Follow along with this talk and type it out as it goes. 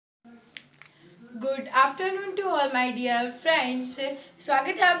Good afternoon to all my dear friends.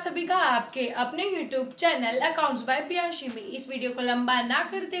 स्वागत है आप सभी का आपके अपने YouTube channel accounts bye Priyanshi में। इस वीडियो को लंबा ना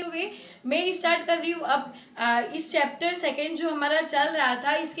करते हुए मैं स्टार्ट कर रही हूँ अब इस चैप्टर सेकंड जो हमारा चल रहा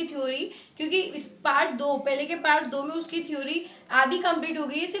था इसकी थ्योरी, क्योंकि इस पार्ट दो पहले के पार्ट दो में उसकी थ्योरी आधी कंप्लीट हो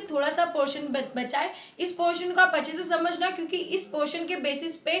गई है, सिर्फ थोड़ा सा पोर्शन बचा है। इस पोर्शन को आप अच्छे से समझना, क्योंकि इस पोर्शन के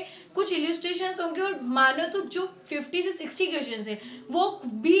बेसिस पे कुछ इल्यूस्ट्रेशंस होंगे और मानो तो जो 50 से 60 क्वेश्चंस है वो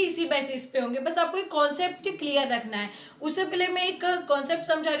भी इसी बेसिस पे होंगे। बस आपको एक कॉन्सेप्ट क्लियर रखना है। उससे पहले मैं एक कॉन्सेप्ट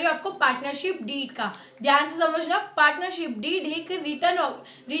समझा रही हूँ आपको पार्टनरशिप डीड का, ध्यान से समझना। पार्टनरशिप डीड एक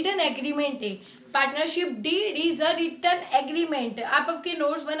रिटर्न एग्रीमेंट है। Partnership deed is a return agreement. आप आपके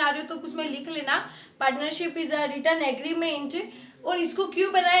नोट्स बना रहे हो तो उसमें लिख लेना partnership is a return agreement. और इसको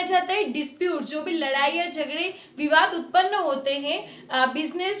क्यों बनाया जाता है? डिस्प्यूट, जो भी लड़ाई या झगड़े विवाद उत्पन्न होते हैं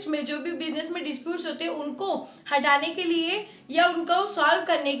बिजनेस में, जो भी बिजनेस में डिस्प्यूट्स होते हैं उनको हटाने के लिए या उनको सॉल्व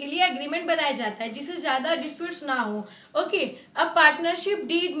करने के लिए एग्रीमेंट बनाया जाता है, जिससे ज्यादा डिस्प्यूट्स ना हो। ओके, अब पार्टनरशिप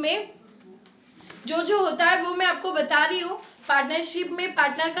डीड में जो होता है वो मैं आपको बता रही हूँ। पार्टनरशिप में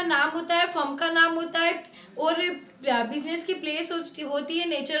पार्टनर का नाम होता है, फर्म का नाम होता है और बिजनेस की प्लेस होती है,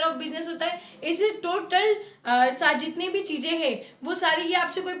 नेचर ऑफ बिजनेस होता है। ऐसे टोटल जितनी भी चीजें हैं वो सारी, ये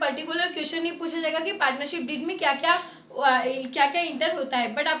आपसे कोई पर्टिकुलर क्वेश्चन नहीं पूछा जाएगा कि पार्टनरशिप डीड में क्या क्या इंटर होता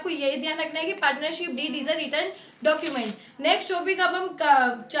है, बट आपको ये ध्यान रखना है कि partnership deed is a return document. Next topic अब हम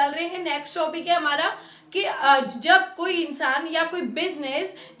चल रहे हैं। नेक्स्ट टॉपिक है हमारा कि जब कोई इंसान या कोई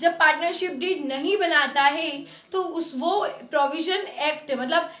बिजनेस जब पार्टनरशिप डीड नहीं बनाता है तो वो प्रोविजन एक्ट,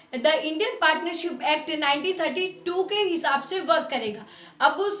 मतलब द इंडियन पार्टनरशिप एक्ट 1932 के हिसाब से वर्क करेगा।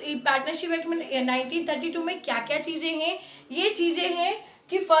 अब उस पार्टनरशिप एक्ट में 1932 में क्या क्या चीजें हैं? ये चीजें हैं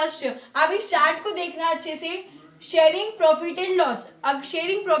कि फर्स्ट, आप इस चार्ट को देखना अच्छे से। Sharing profit and loss. अब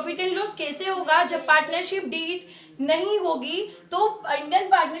शेयरिंग प्रॉफिट एंड लॉस कैसे होगा? जब पार्टनरशिप डीड नहीं होगी तो इंडियन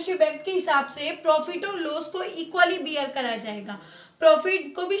पार्टनरशिप एक्ट के हिसाब से प्रॉफिट और लॉस को इक्वली बियर करा जाएगा।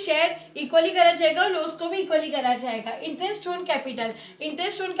 प्रॉफिट को भी शेयर इक्वली करा जाएगा और लॉस को भी इक्वली करा जाएगा। Interest on capital.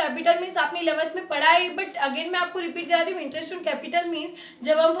 Interest on capital means आपने 11th में पढ़ा है, बट अगेन मैं आपको रिपीट करा रही हूँ। इंटरेस्ट ऑन कैपिटल मीन्स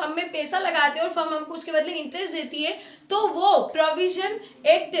जब हम फर्म में पैसा लगाते हैं और फर्म हमको उसके बदले इंटरेस्ट देती है, तो वो provision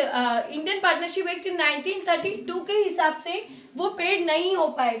act Indian partnership act 1932 के हिसाब से वो पेड नहीं हो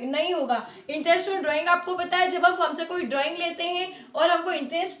पाएगा, नहीं होगा। इंटरेस्ट ऑन ड्राइंग आपको पता है, जब हम फर्म से कोई ड्राइंग लेते हैं और हमको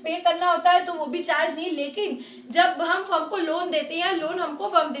इंटरेस्ट पे करना होता है तो वो भी चार्ज नहीं, लेकिन जब हम फर्म को लोन देते हैं या लोन हमको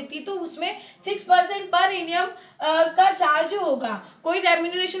फर्म देती है तो उसमें 6% पर एनियम का चार्ज होगा। कोई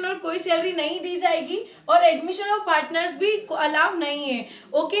रेम्यूनरेशन और कोई सैलरी नहीं दी जाएगी और एडमिशन ऑफ पार्टनर्स भी अलाउ नहीं है।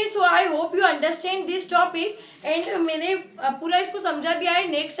 Okay, so I hope you understand this topic and मैंने पूरा इसको समझा दिया है।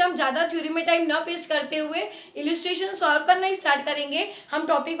 नेक्स्ट हम ज़्यादा थ्योरी में टाइम ना वेस्ट करते हुए इलस्ट्रेशन सॉल्व करना स्टार्ट करेंगे। हम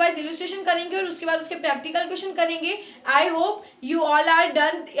टॉपिक वाइज इलस्ट्रेशन करेंगे और उसके बाद उसके प्रैक्टिकल क्वेश्चन करेंगे। I hope you all are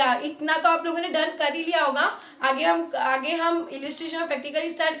done. इतना तो आप लोगों ने डन कर ही लिया होगा। आगे हम इलस्ट्रेशन और प्रैक्टिकल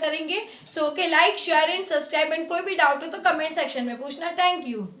स्टार्ट करेंगे। So okay, like share and subscribe and कोई भी डाउट हो तो कमेंट सेक्शन में पूछना। Thank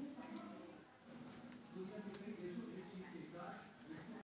you.